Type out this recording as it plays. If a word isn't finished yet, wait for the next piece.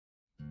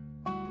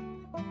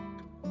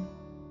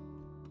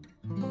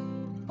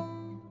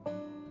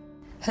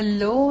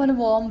Hello and a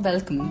warm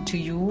welcome to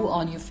you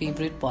on your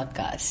favorite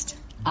podcast.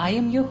 I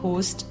am your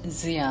host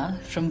Zia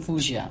from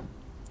Fugia.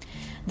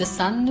 The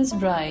sun is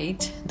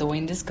bright, the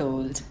wind is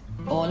cold.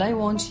 All I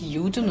want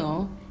you to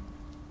know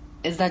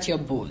is that you're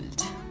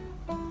bold.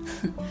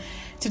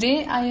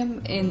 Today I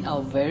am in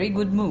a very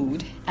good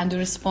mood and the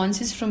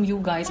responses from you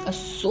guys are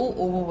so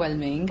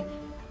overwhelming.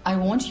 I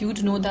want you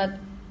to know that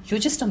you're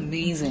just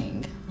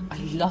amazing. I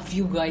love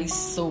you guys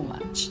so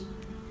much.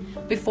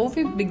 Before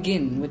we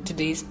begin with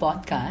today's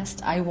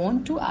podcast, I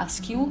want to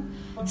ask you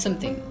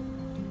something.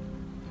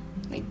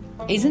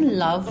 Isn't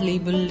love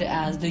labeled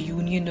as the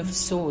union of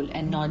soul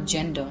and not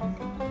gender?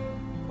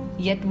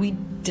 Yet we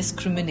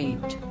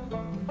discriminate.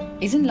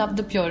 Isn't love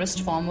the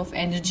purest form of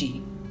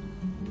energy?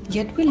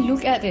 Yet we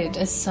look at it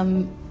as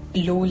some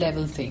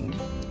low-level thing.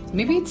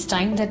 Maybe it's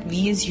time that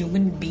we as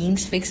human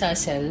beings fix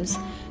ourselves,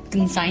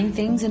 consign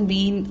things and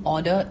be in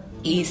order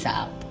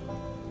ASAP.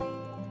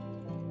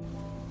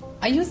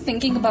 Are you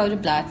thinking about a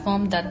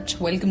platform that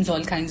welcomes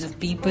all kinds of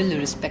people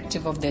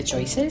irrespective of their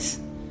choices?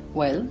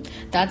 Well,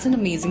 that's an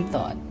amazing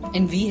thought,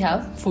 and we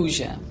have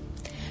Fugia.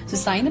 So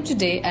sign up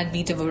today and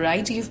meet a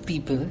variety of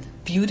people,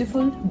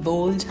 beautiful,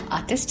 bold,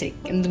 artistic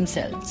in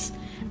themselves.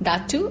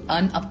 That too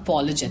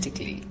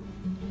unapologetically.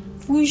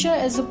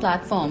 Fugia is a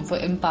platform for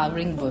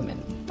empowering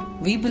women.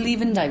 We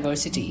believe in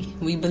diversity,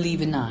 we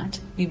believe in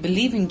art, we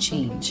believe in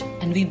change,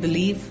 and we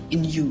believe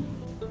in you.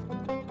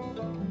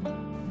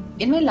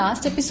 In my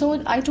last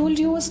episode, I told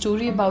you a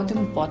story about the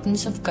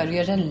importance of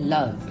career and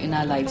love in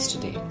our lives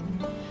today.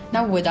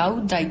 Now,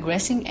 without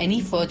digressing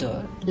any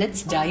further,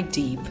 let's dive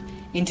deep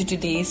into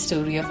today's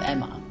story of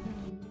Emma.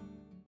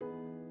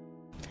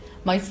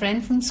 My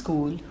friend from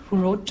school who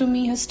wrote to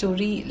me her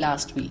story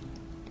last week.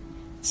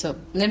 So,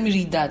 let me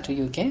read that to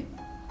you, okay?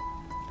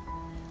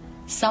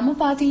 Summer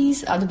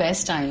parties are the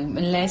best time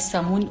unless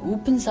someone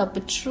opens up a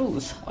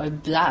truth or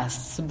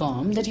blasts a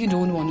bomb that you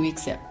don't want to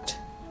accept.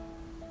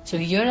 So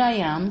here I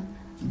am,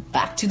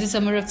 back to the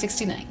summer of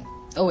 69.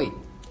 Oh wait,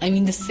 I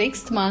mean the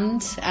 6th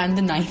month and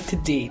the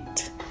 9th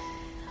date.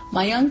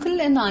 My uncle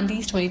and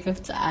auntie's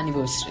 25th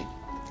anniversary.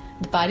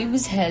 The party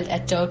was held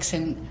at Turks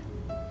and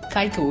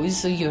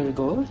Caicos a year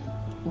ago.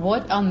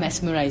 What a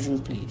mesmerizing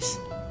place.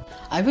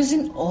 I was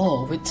in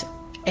awe with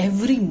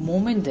every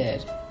moment there.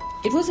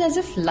 It was as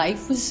if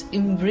life was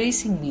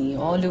embracing me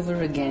all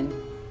over again.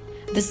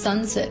 The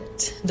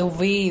sunset, the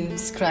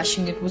waves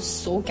crashing, it was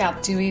so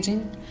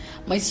captivating.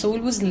 My soul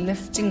was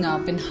lifting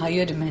up in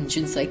higher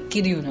dimensions, I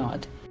kid you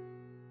not.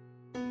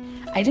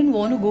 I didn't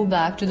want to go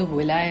back to the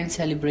villa and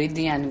celebrate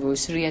the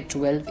anniversary at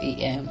 12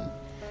 a.m.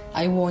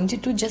 I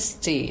wanted to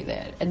just stay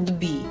there at the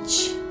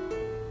beach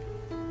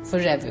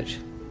forever.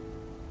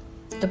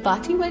 The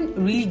party went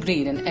really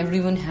great and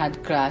everyone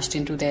had crashed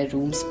into their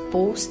rooms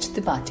post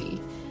the party.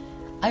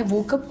 I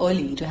woke up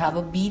early to have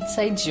a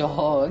beachside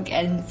jog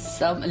and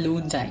some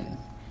alone time.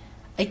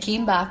 I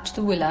came back to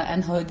the villa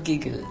and heard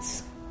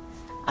giggles.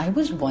 I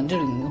was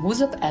wondering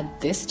who's up at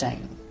this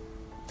time.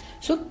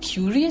 So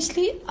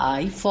curiously,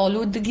 I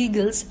followed the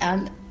giggles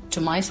and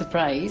to my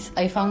surprise,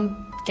 I found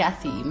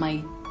Kathy,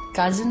 my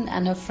cousin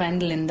and her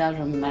friend Linda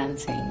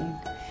romancing.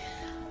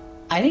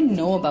 I didn't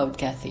know about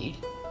Kathy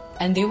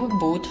and they were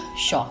both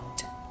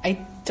shocked.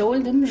 I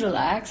told them,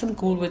 relax, I'm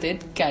cool with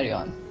it, carry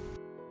on.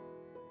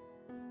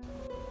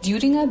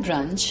 During our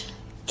brunch,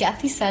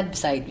 Kathy sat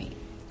beside me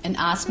and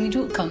asked me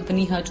to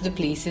accompany her to the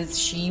places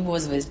she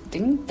was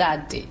visiting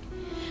that day.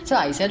 So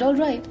I said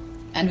alright,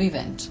 and we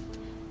went.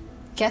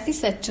 Kathy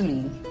said to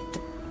me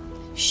that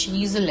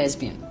she's a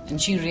lesbian and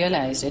she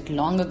realized it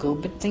long ago,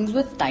 but things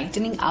were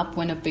tightening up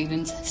when her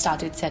parents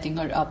started setting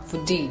her up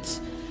for dates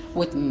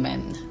with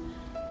men,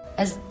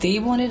 as they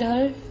wanted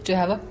her to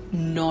have a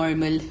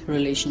normal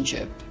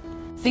relationship.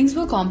 Things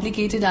were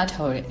complicated at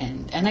her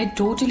end, and I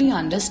totally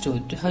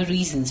understood her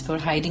reasons for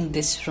hiding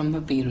this from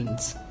her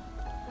parents.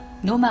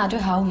 No matter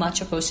how much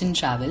a person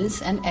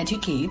travels and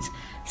educates,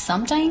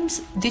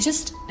 sometimes they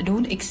just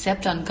don't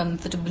accept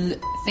uncomfortable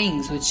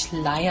things which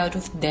lie out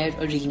of their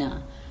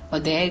arena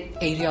or their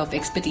area of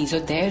expertise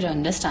or their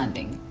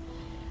understanding.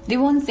 They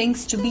want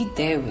things to be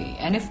their way,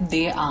 and if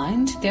they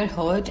aren't, they're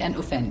hurt and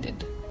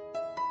offended.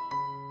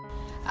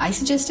 I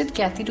suggested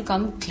Kathy to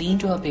come clean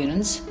to her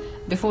parents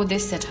before they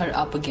set her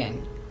up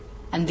again.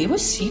 And they were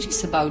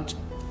serious about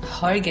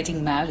her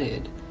getting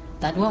married.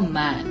 That were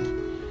man.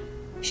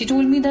 She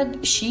told me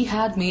that she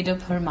had made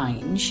up her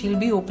mind. She'll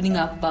be opening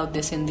up about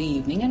this in the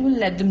evening and will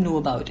let them know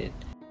about it.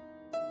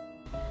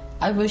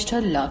 I wished her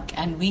luck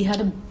and we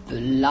had a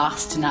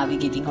blast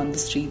navigating on the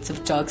streets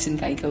of Turks and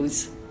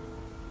Caicos.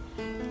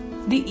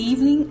 The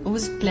evening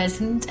was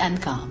pleasant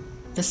and calm.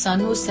 The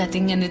sun was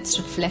setting and its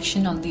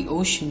reflection on the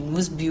ocean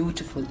was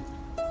beautiful.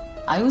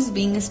 I was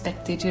being a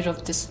spectator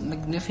of this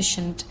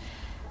magnificent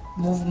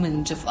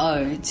movement of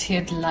earth.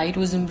 Here the light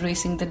was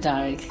embracing the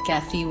dark.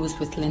 Kathy was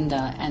with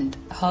Linda and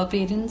her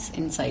parents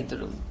inside the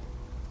room.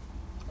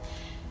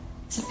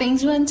 So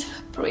things went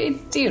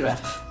pretty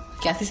rough.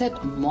 Kathy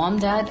said, Mom,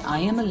 Dad, I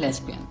am a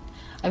lesbian.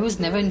 I was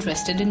never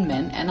interested in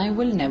men and I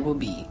will never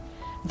be.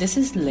 This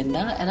is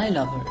Linda and I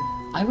love her.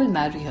 I will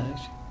marry her.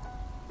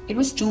 It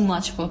was too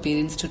much for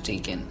parents to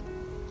take in.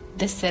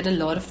 They said a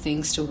lot of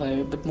things to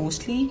her, but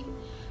mostly,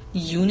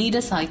 you need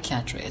a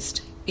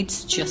psychiatrist.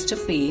 It's just a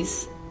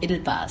phase,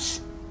 it'll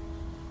pass.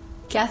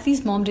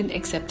 Kathy's mom didn't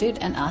accept it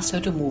and asked her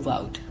to move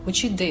out, which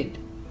she did.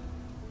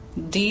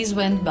 Days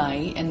went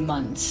by and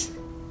months.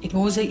 It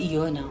was a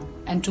year now,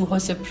 and to her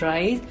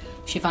surprise,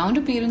 she found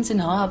her parents in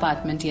her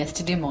apartment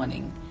yesterday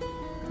morning.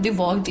 They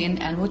walked in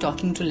and were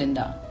talking to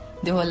Linda.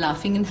 They were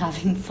laughing and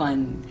having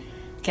fun.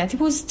 Kathy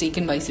was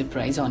taken by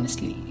surprise,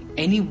 honestly.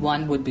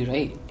 Anyone would be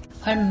right.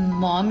 Her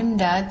mom and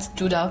dad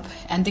stood up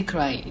and they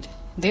cried.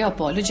 They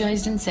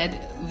apologized and said,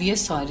 "We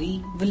are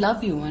sorry, we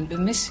love you and we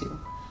miss you.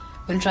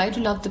 We'll try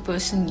to love the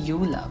person you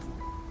love."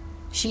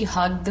 She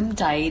hugged them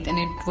tight and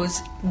it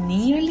was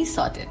nearly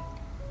sorted.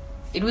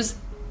 It was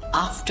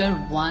after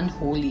 1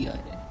 whole year.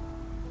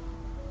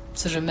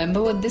 So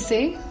remember what they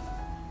say?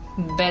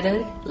 Better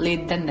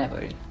late than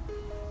never.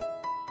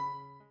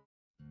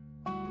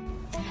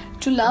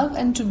 To love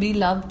and to be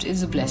loved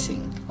is a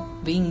blessing.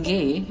 Being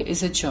gay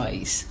is a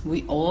choice we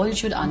all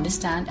should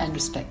understand and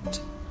respect.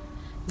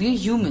 We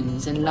are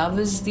humans and love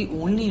is the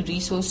only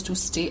resource to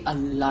stay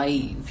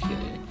alive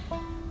here.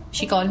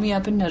 She called me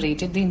up and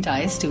narrated the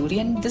entire story,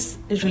 and this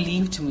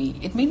relieved me.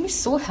 It made me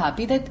so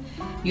happy that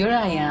here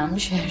I am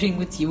sharing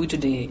with you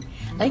today.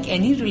 Like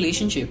any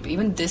relationship,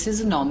 even this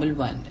is a normal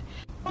one.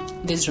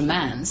 There's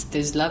romance,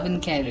 there's love and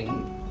caring.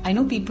 I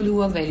know people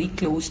who are very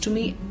close to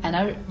me and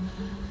are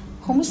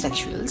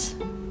homosexuals.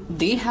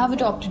 They have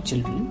adopted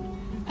children,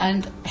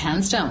 and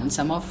hands down,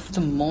 some of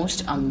the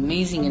most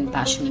amazing and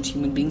passionate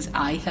human beings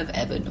I have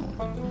ever known.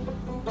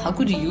 How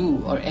could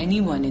you or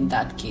anyone in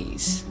that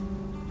case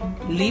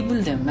label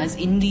them as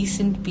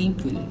indecent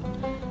people?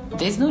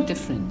 There's no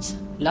difference.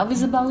 Love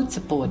is about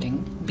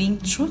supporting, being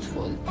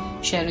truthful,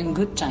 sharing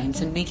good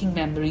times, and making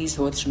memories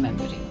worth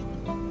remembering.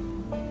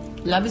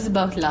 Love is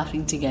about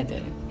laughing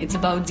together. It's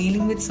about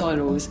dealing with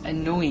sorrows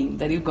and knowing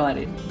that you got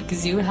it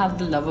because you have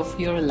the love of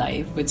your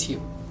life with you.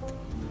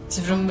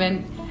 So from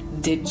when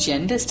did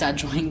gender start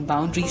drawing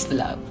boundaries for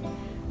love?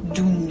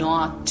 Do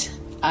not,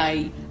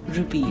 I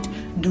repeat,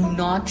 do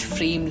not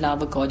frame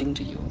love according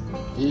to you.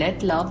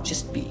 Let love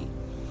just be.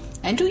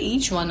 And to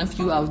each one of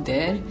you out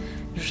there,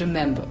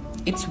 remember,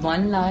 it's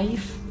one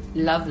life,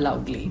 love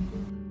loudly.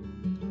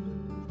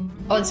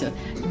 Also,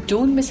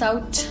 don't miss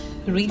out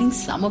reading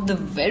some of the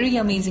very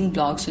amazing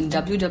blogs on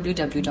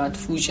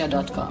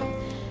www.fuchsia.com.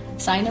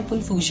 Sign up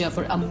on Fuchsia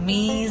for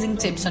amazing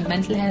tips on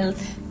mental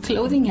health,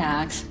 clothing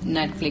hacks,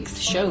 Netflix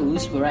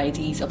shows,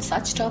 varieties of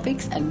such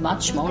topics, and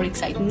much more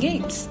exciting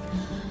games.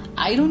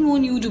 I don't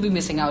want you to be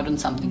missing out on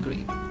something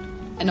great.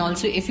 And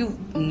also, if you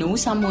know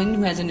someone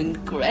who has an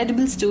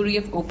incredible story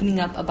of opening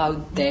up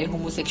about their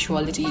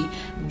homosexuality,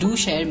 do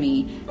share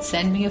me.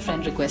 Send me a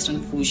friend request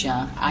on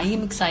Fuchsia. I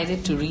am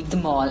excited to read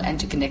them all and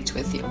to connect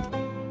with you.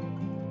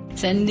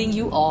 Sending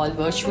you all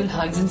virtual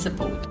hugs and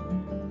support.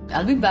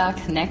 I'll be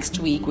back next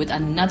week with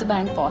another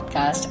Bang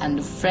podcast and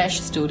a fresh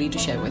story to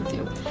share with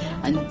you.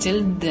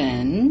 Until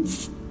then,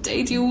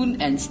 stay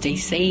tuned and stay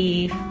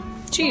safe.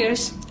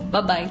 Cheers.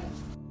 Bye-bye.